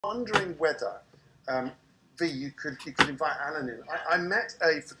Wondering whether, V, you could invite Alan in. I met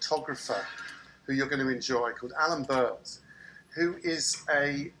a photographer who you're going to enjoy called Alan Burles, who is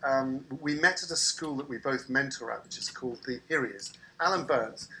we met at a school that we both mentor at, which is called here he is, Alan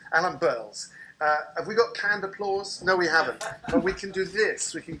Burles. Have we got canned applause? No, we haven't. But we can do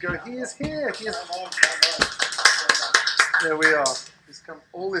this. We can go, he is here. There we are. He's come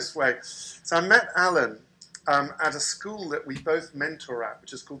all this way. So I met Alan at a school that we both mentor at,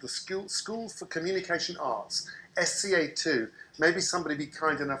 which is called the School for Communication Arts, SCA2. Maybe somebody be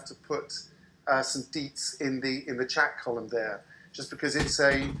kind enough to put some deets in the chat column there, just because it's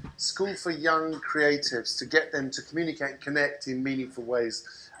a school for young creatives to get them to communicate and connect in meaningful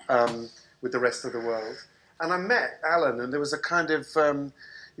ways with the rest of the world. And I met Alan, and there was a kind of,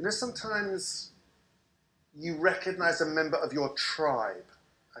 you know, sometimes you recognize a member of your tribe.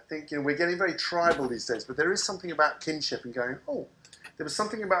 I think, you know, we're getting very tribal these days, but there is something about kinship and going, oh, there was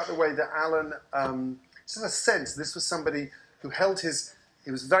something about the way that Alan, just in a sense, this was somebody who he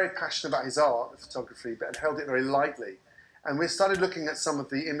was very passionate about his art, photography, but held it very lightly. And we started looking at some of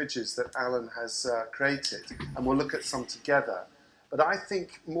the images that Alan has created, and we'll look at some together. But I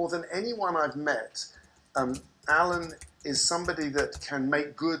think more than anyone I've met, Alan is somebody that can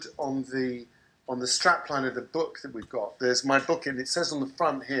make good on the strapline of the book that we've got. There's my book, and it says on the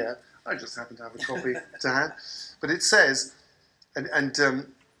front here, I just happen to have a copy to hand, but it says, and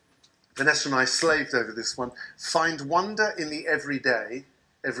Vanessa and I slaved over this one, find wonder in the everyday,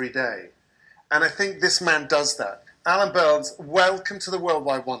 every day. And I think this man does that. Alan Burles, welcome to the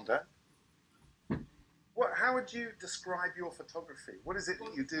Worldwide Wonder. How would you describe your photography? What is it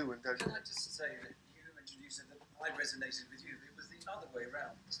that you do and don't do? Can I just say that you introduced it, that I resonated with you. It was the other way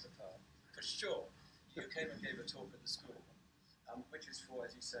around, Mr. Pearl. For sure, you came and gave a talk at the school, which is for,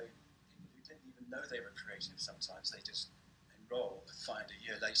 as you say, people who didn't even know they were creative sometimes. They just enroll and find a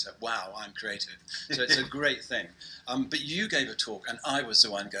year later, wow, I'm creative. So it's a great thing. But you gave a talk, and I was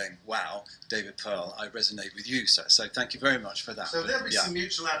the one going, wow, David Pearl, I resonate with you, sir. So thank you very much for that. So there'll be some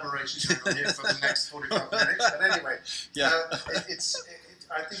mutual admiration going on here for the next 45 minutes. But anyway,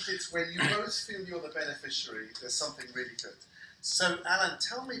 I think it's when you both feel you're the beneficiary, there's something really good. So, Alan,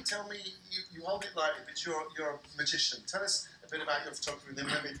 tell me, you hold it lightly, but you're a magician. Tell us a bit about your photography, and then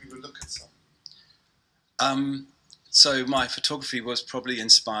maybe we will look at some. So my photography was probably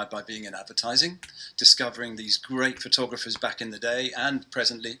inspired by being in advertising, discovering these great photographers back in the day and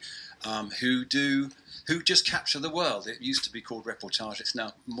presently who just capture the world. It used to be called reportage, it's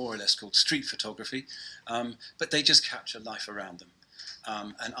now more or less called street photography, but they just capture life around them.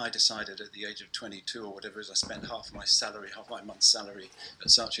 And I decided at the age of 22 or whatever it is, I spent half my month's salary at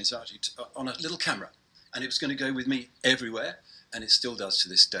Saatchi & Saatchi on a little camera. And it was going to go with me everywhere, and it still does to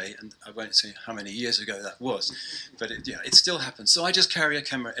this day. And I won't say how many years ago that was, but it still happens. So I just carry a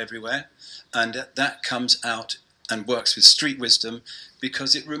camera everywhere, and that comes out and works with street wisdom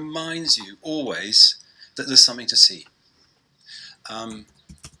because it reminds you always that there's something to see. And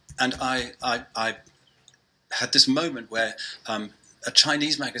I had this moment where a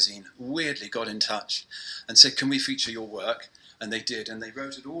Chinese magazine weirdly got in touch and said, can we feature your work? And they did, and they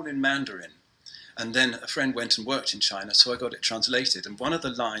wrote it all in Mandarin. And then a friend went and worked in China, so I got it translated. And one of the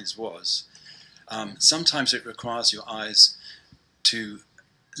lines was, sometimes it requires your eyes to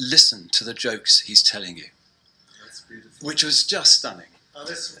listen to the jokes he's telling you. That's beautiful. Which was just stunning. Oh,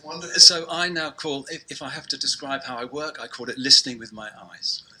 that's wonderful. So I now call, if I have to describe how I work, I call it listening with my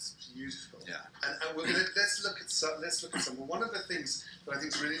eyes. That's beautiful. Yeah. And we're gonna, let's look at some. Well, one of the things that I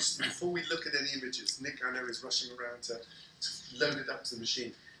think is really interesting, before we look at any images, Nick, I know, is rushing around to load it up to the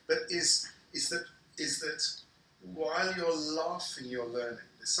machine, but is that while you're laughing, you're learning.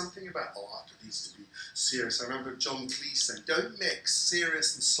 There's something about art that needs to be serious. I remember John Cleese saying, don't mix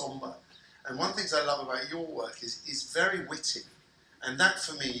serious and somber. And one of the things I love about your work is very witty. And that,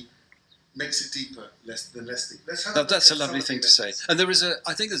 for me, makes it deeper than less deep. That's a lovely thing to say. And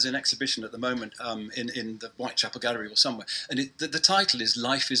I think there's an exhibition at the moment in the Whitechapel Gallery or somewhere, and the title is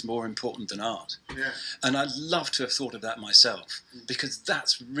 "Life is More Important Than Art." Yeah. And I'd love to have thought of that myself because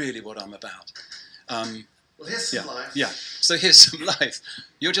that's really what I'm about. Well, here's some life. Yeah. So here's some life.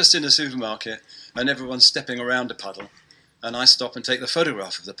 You're just in a supermarket, and everyone's stepping around a puddle, and I stop and take the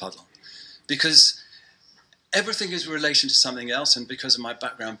photograph of the puddle, because everything is in relation to something else, and because of my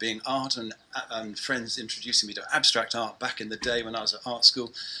background being art and friends introducing me to abstract art back in the day when I was at art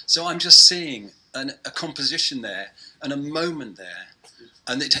school, so I'm just seeing a composition there and a moment there,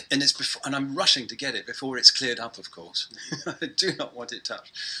 and I'm rushing to get it before it's cleared up. Of course, I do not want it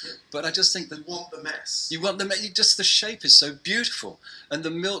touched, but I just think that you want the mess. You want the mess. Just the shape is so beautiful, and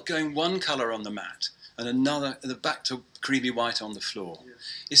the milk going one colour on the mat, and another, back to creamy white on the floor. Yeah.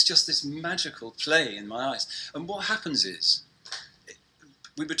 It's just this magical play in my eyes. And what happens is,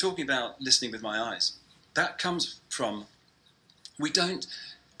 we were talking about listening with my eyes. That comes from, we don't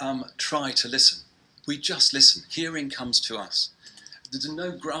try to listen. We just listen. Hearing comes to us. There's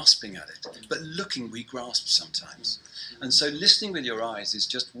no grasping at it, but looking we grasp sometimes. And so listening with your eyes is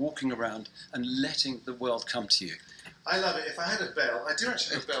just walking around and letting the world come to you. I love it. If I had a bell, I do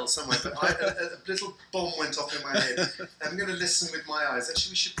actually have a bell somewhere, but a little bomb went off in my head. I'm going to listen with my eyes.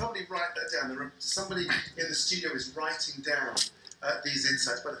 Actually, we should probably write that down. Somebody in the studio is writing down these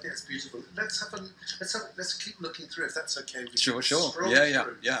insights, but I think it's beautiful. Let's keep looking through, if that's okay. Sure. Scroll Yeah.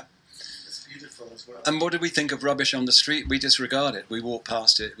 through. It's beautiful as well. And what do we think of rubbish on the street? We disregard it. We walk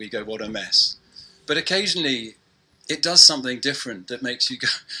past it. We go, what a mess. But occasionally, it does something different that makes you go,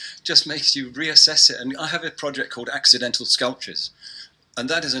 just makes you reassess it. And I have a project called Accidental Sculptures, and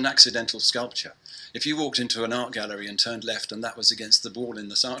that is an accidental sculpture. If you walked into an art gallery and turned left and that was against the wall in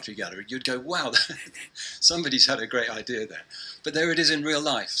the Sartre gallery, you'd go, wow, somebody's had a great idea there. But there it is in real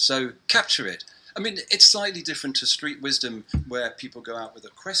life, so capture it. I mean, it's slightly different to street wisdom where people go out with a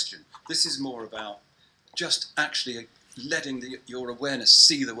question. This is more about just actually letting your awareness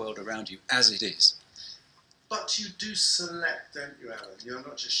see the world around you as it is. But you do select, don't you, Alan? You're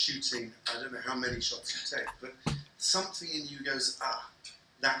not just shooting, I don't know how many shots you take, but something in you goes,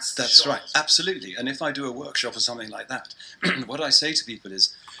 that's the shot. Right, absolutely. And if I do a workshop or something like that, what I say to people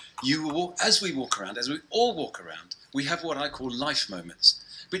is, as we walk around, as we all walk around, we have what I call life moments.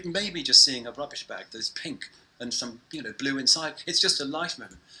 It may be just seeing a rubbish bag that's pink and some blue inside. It's just a life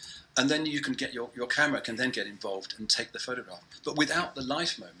moment. And then you can get your camera can then get involved and take the photograph. But without the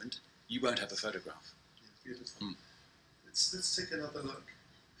life moment, you won't have a photograph. Beautiful. Let's take another look.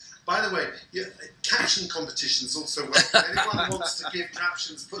 By the way, caption competitions also work. Anyone who wants to give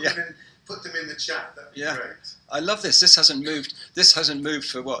captions, put them in the chat. That'd be great. I love this. This hasn't moved. This hasn't moved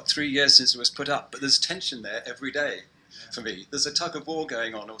for 3 years since it was put up. But there's tension there every day for me. There's a tug of war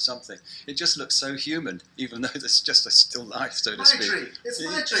going on or something. It just looks so human, even though there's just a still life, so to speak. It's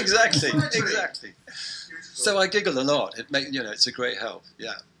my tree. Exactly. It's my tree. Exactly. Beautiful. So I giggle a lot. It's a great help.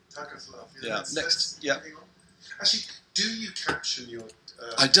 Yeah. Tug of love. Yeah. Next. Actually, do you caption your?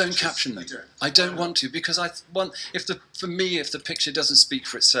 I don't caption them. You don't. I don't want to, because if the picture doesn't speak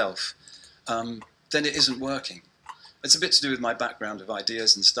for itself, then it isn't working. It's a bit to do with my background of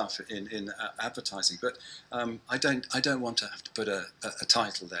ideas and stuff in advertising, but I don't want to have to put a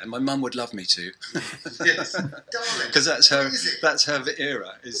title there. My mum would love me to. Yes, darling. Because that's her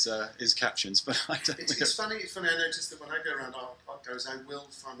era is captions, but I don't. It's funny. I noticed that when I go around art galleries, I will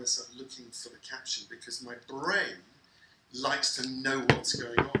find myself looking for the caption because my brain likes to know what's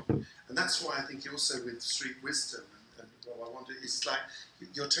going on, and that's why I think also with street wisdom and what I want to, it's like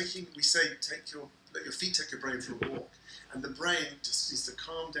you're taking. We say let your feet take your brain for a walk, and the brain just needs to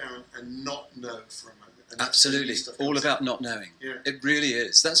calm down and not know for a moment. And absolutely, all about not knowing. Yeah. It really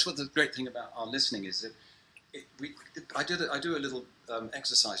is. That's what the great thing about our listening is. I do a little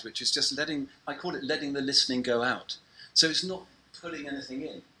exercise, which is just I call it letting the listening go out. So it's not pulling anything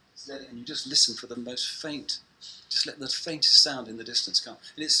in. It's and you just listen for the most faint. Just let the faintest sound in the distance come.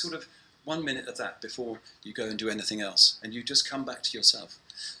 And it's sort of 1 minute of that before you go and do anything else. And you just come back to yourself.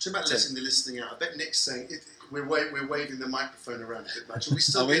 Talk about letting the listening out. I bet Nick's saying we're waving the microphone around a bit much. Are we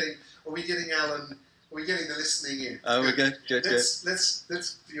still Are we getting Alan? Are we getting the listening in? Oh, we're good. Let's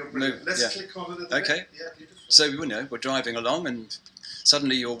click on it a little bit. Okay. Yeah, beautiful. So we're driving along, and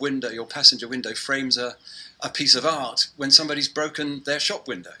suddenly your passenger window frames a piece of art when somebody's broken their shop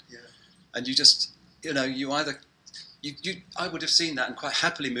window. Yeah. And you just I would have seen that and quite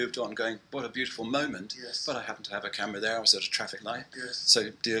happily moved on, going, what a beautiful moment. Yes. But I happened to have a camera there. I was at a traffic light. Yes. So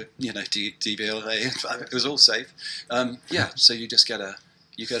DVLA, it was all safe. So you just get a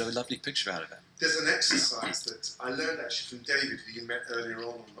lovely picture out of it. There's an exercise that I learned actually from David, who you met earlier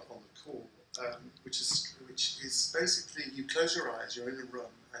on the call, which is basically you close your eyes, you're in a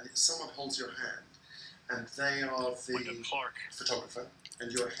room, and someone holds your hand, and they are the photographer,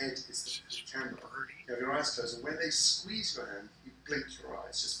 and your head is the camera. You have your eyes closed, and when they squeeze your hand, you blink your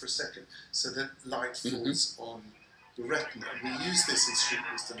eyes just for a second, so that light falls on the retina. And we use this in street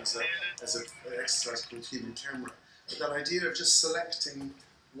wisdom as an exercise called human camera. But that idea of just selecting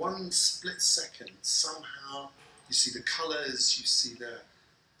one split second, somehow you see the colours, you see the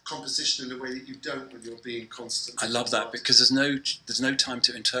composition in a way that you don't when you're being constant. I love that, because there's no time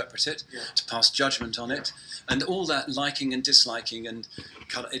to interpret it, to pass judgment on it, and all that liking and disliking and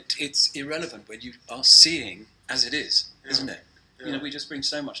colour. It's irrelevant when you are seeing as it is, isn't it? Yeah. We just bring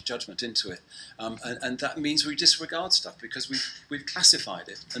so much judgment into it, and that means we disregard stuff because we've classified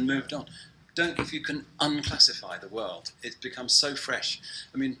it and moved on. if you can unclassify the world, it becomes so fresh.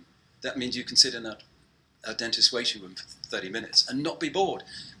 I mean, that means you can sit in a dentist waiting room for 30 minutes and not be bored,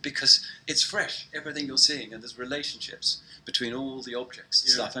 because it's fresh, everything you're seeing, and there's relationships between all the objects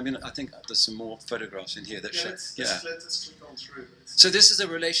and stuff. I mean, I think there's some more photographs in here that show. Let's click on through. So this is a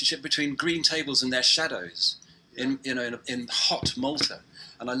relationship between green tables and their shadows in hot Malta,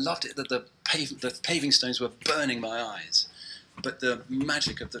 and I loved it that the paving stones were burning my eyes, but the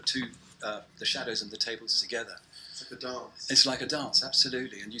magic of the two, the shadows and the tables together. It's like a dance. It's like a dance,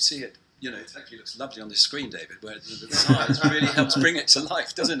 absolutely, and you see it. You know, it actually looks lovely on this screen, David, where the size really helps bring it to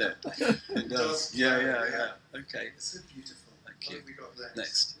life, doesn't it? It does. Yeah. Okay. It's so beautiful. Thank you. What have we got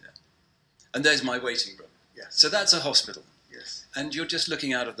Next, yeah. And there's my waiting room. Yes. So that's a hospital. Yes. And you're just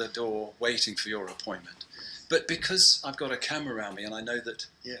looking out of the door, waiting for your appointment. But because I've got a camera around me and I know that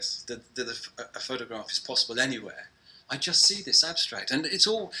a photograph is possible anywhere, I just see this abstract. And it's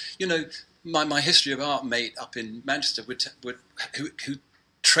all, you know, my history of art mate up in Manchester who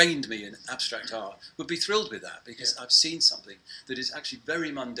trained me in abstract art would be thrilled with that, because I've seen something that is actually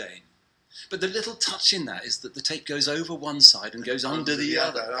very mundane. But the little touch in that is that the tape goes over one side and goes under the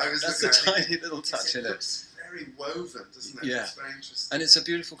other. That's the tiny little touch in it. It's very woven, doesn't it? Yeah. It's very interesting. And it's a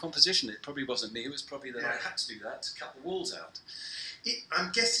beautiful composition. It probably wasn't me. It was probably that I had to do that to cut the walls out.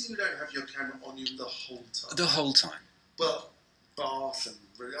 I'm guessing you don't have your camera on you the whole time. The whole time. Well, bath and...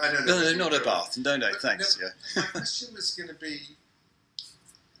 I don't know. No, not a bath. No, thanks. No, my question was going to be...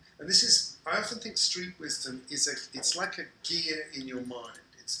 And this is, I often think street wisdom it's like a gear in your mind.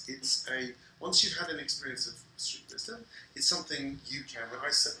 Once you've had an experience of street wisdom, it's something you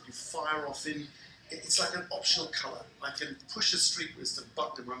fire off in, it's like an optional colour. I can push a street wisdom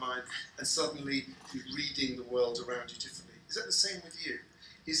button in my mind and suddenly be reading the world around you differently. Is that the same with you?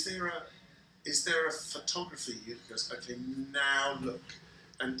 Is there a photography that goes, okay, now look,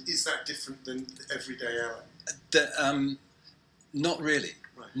 and is that different than everyday Alan? Not really.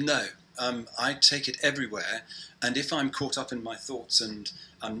 Right. No. I take it everywhere, and if I'm caught up in my thoughts and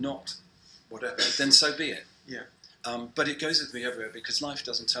I'm not whatever, then so be it. Yeah. But it goes with me everywhere, because life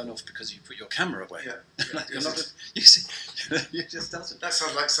doesn't turn off because you put your camera away. Yeah. You see, it just doesn't. That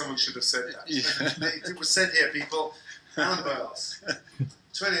sounds like someone should have said that. Yeah. It was said here, people. Alan Bowles,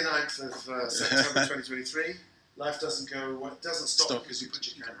 29th of September 2023. Life doesn't stop because you put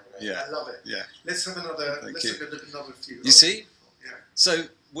your camera away. Yeah. I love it. Yeah. Let's have another. Thank Let's you. look at another few. You see? Yeah. So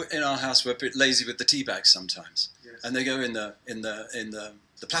in our house, we're a bit lazy with the tea bags sometimes, Yes. and they go in the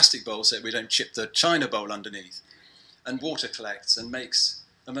plastic bowl so we don't chip the china bowl underneath, and water collects and makes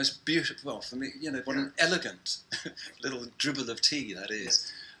the most beautiful. Well, for me, you know, what an elegant little dribble of tea that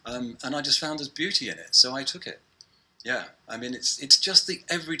is, and I just found there's beauty in it, so I took it. Yeah, I mean, it's just the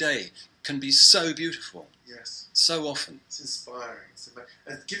everyday can be so beautiful. Yes. So often. It's inspiring.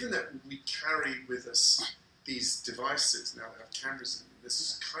 And given that we carry with us these devices now that have cameras in them,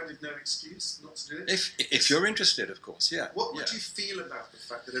 there's kind of no excuse not to do it. If you're interested, of course, yeah. What do you feel about the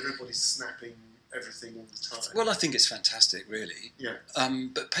fact that everybody's snapping everything all the time? Well, I think it's fantastic, really. Yeah.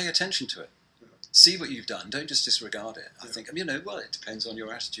 But pay attention to it. Yeah. See what you've done. Don't just disregard it. I think, you know, well, it depends on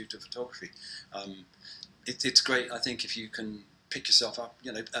your attitude to photography. It's great, I think, if you can pick yourself up,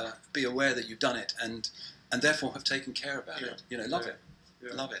 you know, be aware that you've done it and therefore have taken care about it. You know, love it.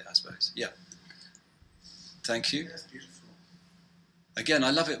 Yeah. Love it, I suppose. Yeah. Thank you. Yeah, that's beautiful. Again,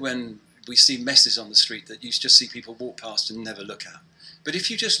 I love it when we see messes on the street that you just see people walk past and never look at. But if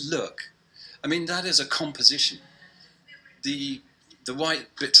you just look, I mean, that is a composition. The white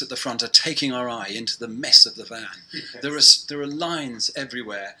bits at the front are taking our eye into the mess of the van. Yes. There are lines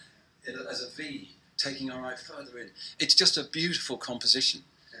everywhere as a V taking our eye further in. It's just a beautiful composition.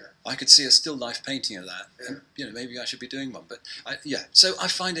 Yeah. I could see a still life painting of that. Yeah. And, you know, maybe I should be doing one. But so I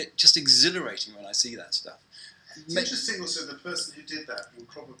find it just exhilarating when I see that stuff. It's interesting also, the person who did that will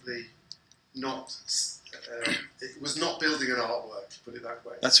probably not, it was not building an artwork, to put it that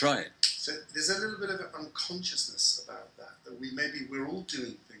way. That's right. So there's a little bit of an unconsciousness about that we're all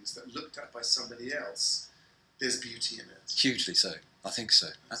doing things that looked at by somebody else, there's beauty in it. Hugely so. I think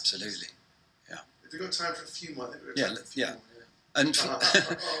so. Absolutely. Yeah. Have we got time for a few more? I think we've got time for a few more. And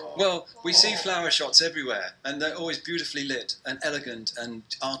well, we see flower shots everywhere, and they're always beautifully lit and elegant and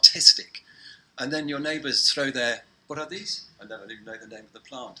artistic. And then your neighbours throw their, what are these? I never even know the name of the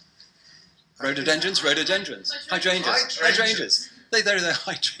plant. Rhododendrons. Hydrangeas. They throw their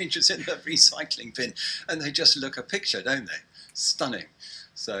hydrangeas in the recycling bin, and they just look a picture, don't they? Stunning.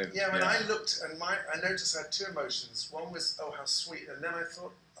 So yeah, when I looked, and I noticed I had two emotions. One was, oh, how sweet, and then I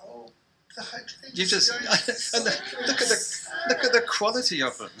thought, oh, You just and look at the quality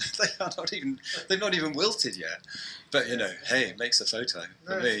of them. They're not even wilted yet. But you know, hey, it makes a photo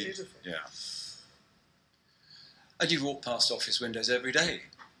for No, me. it's beautiful. Yeah. And you walk past office windows every day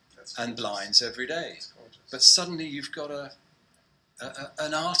and blinds every day. But suddenly you've got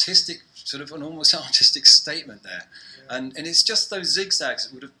an artistic, sort of an almost artistic statement there, and it's just those zigzags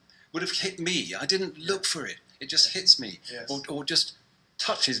that would have hit me. I didn't look for it; it just hits me, or just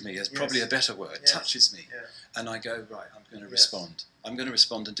touches me. Is probably a better word. Touches me, and I go, right. I'm going to respond. I'm going to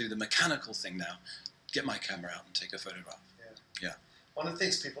respond and do the mechanical thing now. Get my camera out and take a photograph. Yeah. One of the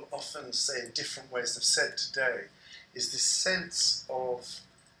things people often say in different ways have said today is this sense of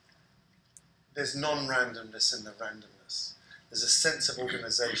there's non-randomness in the randomness. There's a sense of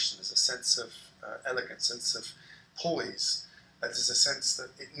organisation, there's a sense of elegance, sense of poise. There's a sense that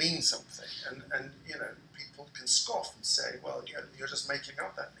it means something. And you know, people can scoff and say, well, you're just making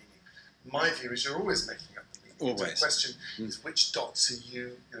up that meaning. My view is you're always making up the meaning. Always. The question is which dots are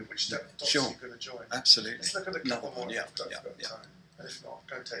you which dots are you going to join? Absolutely. Let's look at a couple more if we've got time. And if not,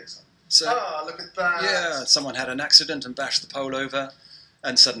 go take some. So, look at that. Yeah, someone had an accident and bashed the pole over,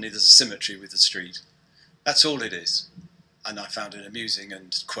 and suddenly there's a symmetry with the street. That's all it is. And I found it amusing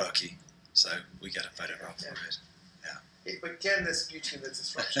and quirky, so we get a photograph of it. Again, there's beauty in the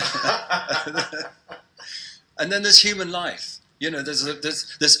disruption. And then there's human life. You know,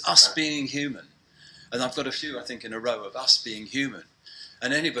 there's us being human. And I've got a few, I think, in a row of us being human.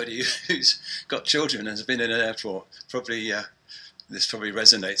 And anybody who's got children and has been in an airport, this probably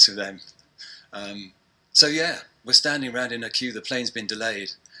resonates with them. So yeah, we're standing around in a queue, the plane's been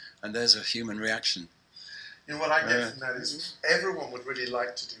delayed, and there's a human reaction. You know, what I get from that is everyone would really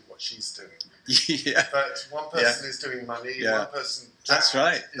like to do what she's doing. Yeah. But one person is doing money, one person that's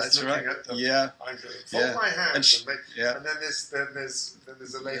right. is looking at them. Yeah. I'm going to fold my hands and then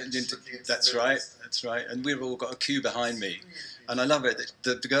there's a lady looking into That's right. That's right. And we've all got a queue behind me. And I love it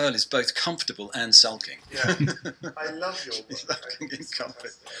that the girl is both comfortable and sulking. Yeah. I love your work. Sulking in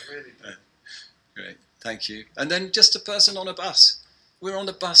comfort. I really do. Great. Thank you. And then just a person on a bus. We're on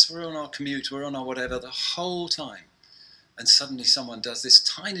the bus, we're on our commute, we're on our whatever the whole time. And suddenly someone does this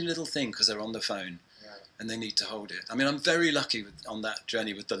tiny little thing because they're on the phone and they need to hold it. I mean, I'm very lucky on that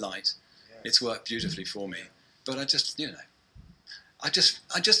journey with the light. It's worked beautifully for me. But I just, you know,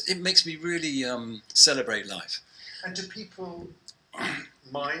 it makes me really celebrate life. And do people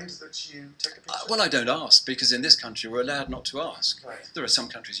mind that you take a picture? Well, I don't ask, because in this country we're allowed not to ask. Right. There are some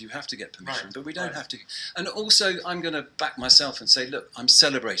countries you have to get permission, but we don't Right. have to. And also, I'm going to back myself and say, look, I'm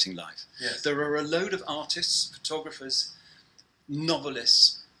celebrating life. Yes. There are a load of artists, photographers,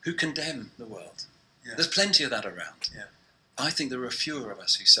 novelists who condemn the world. Yeah. There's plenty of that around. Yeah. I think there are fewer of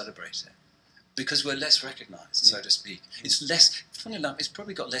us who celebrate it, because we're less recognised, so to speak. It's less, funny enough, it's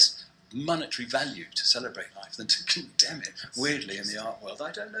probably got less monetary value to celebrate life than to condemn it, weirdly, in the art world. I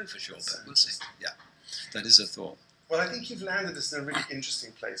don't know for sure, but we'll see. Yeah, that is a thought. Well, I think you've landed us in a really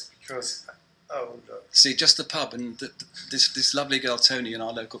interesting place because, look. See, just the pub, and this lovely girl, Tony, in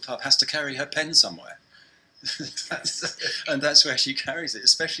our local pub, has to carry her pen somewhere. And that's where she carries it,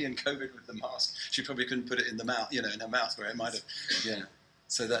 especially in COVID with the mask. She probably couldn't put it in the mouth, in her mouth where it might have,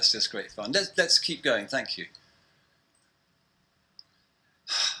 So that's just great fun. Let's keep going, thank you.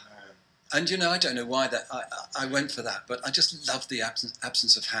 And I don't know why I went for that, but I just love the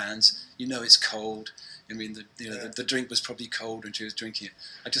absence of hands. It's cold. I mean, the drink was probably cold when she was drinking it.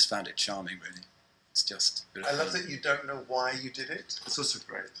 I just found it charming, really. It's just. I love that you don't know why you did it. It's also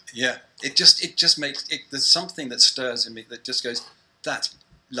great. Yeah, it just makes it. There's something that stirs in me that just goes, that's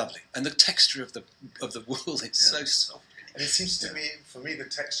lovely, and the texture of the wool is so soft. And it seems to me, for me, the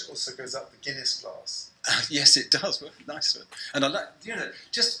texture also goes up the Guinness glass. Yes, it does. Nice one. And I like,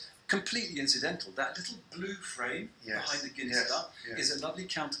 just. Completely incidental. That little blue frame behind the Guinness cup is a lovely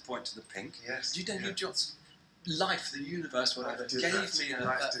counterpoint to the pink. Yes. You just life, the universe, whatever, gave me a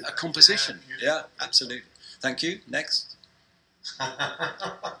that. composition. Yeah, absolutely. Thank you. Next.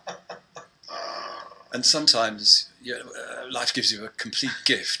 And sometimes life gives you a complete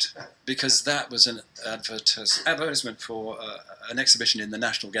gift, because that was an advertisement for an exhibition in the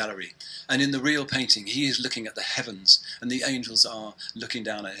National Gallery. And in the real painting, he is looking at the heavens and the angels are looking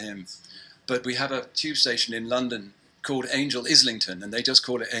down at him. But we have a tube station in London called Angel Islington, and they just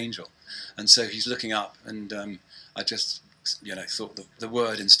call it Angel. And so he's looking up, and I just thought the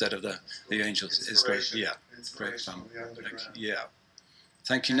word instead of the angels is great. Yeah, great fun. Yeah.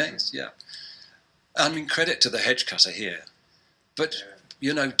 Thank you. Next. Yeah. I mean, credit to the hedge cutter here, but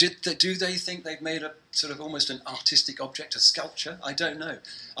do they think they've made a sort of almost an artistic object, a sculpture? I don't know.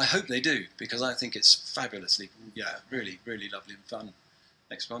 I hope they do, because I think it's fabulously, really, really lovely and fun.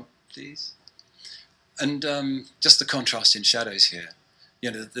 Next one, please. And just the contrast in shadows here. You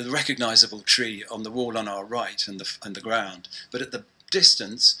know, the recognisable tree on the wall on our right and the ground, but at the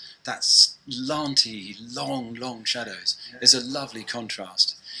distance, that slanty, long shadows is a lovely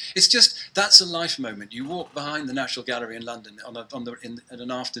contrast. It's just, that's a life moment. You walk behind the National Gallery in London in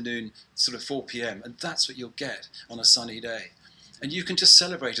an afternoon, sort of 4 p.m, and that's what you'll get on a sunny day. And you can just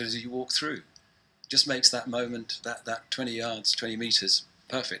celebrate it as you walk through. It just makes that moment, that 20 yards, 20 metres,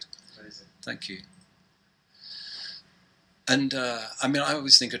 perfect. Amazing. Thank you. And I mean, I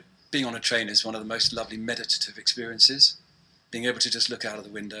always think of being on a train is one of the most lovely meditative experiences, being able to just look out of the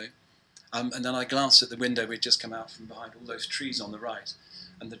window. And then I glanced at the window. We'd just come out from behind all those trees on the right,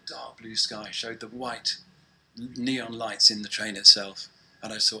 and the dark blue sky showed the white neon lights in the train itself,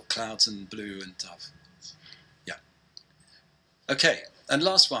 and I saw clouds and blue and stuff. Yeah. Okay, and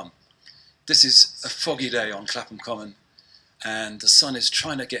last one. This is a foggy day on Clapham Common, and the sun is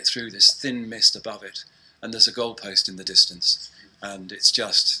trying to get through this thin mist above it, and there's a goalpost in the distance, and it's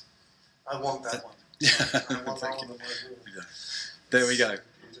just... I want that one. Yeah. I want that one in my room. Yeah. There we go.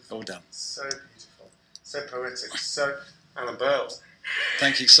 Beautiful. All done. So beautiful. So poetic. So, Alan Burl.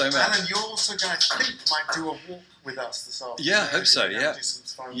 Thank you so much. Alan, you're also going to, I think, might do a walk with us this afternoon. Yeah, I hope so, Maybe yeah. do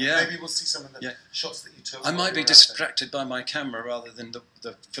some fun. Yeah. Maybe we'll see some of the shots that you took. I might while be you were out distracted by my camera rather than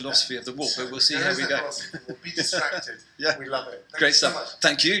the philosophy of the walk, but we'll see how we go. We'll be distracted. Yeah. We love it. Thank Great you so stuff. much.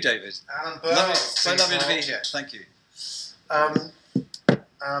 Thank you, David. Alan Burl. Lovely. So lovely to be here. Thank you.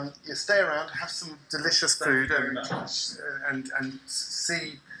 You stay around, have some delicious food, Thank you very and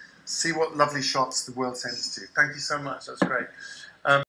see what lovely shots the world sends to. Thank you so much. That's great.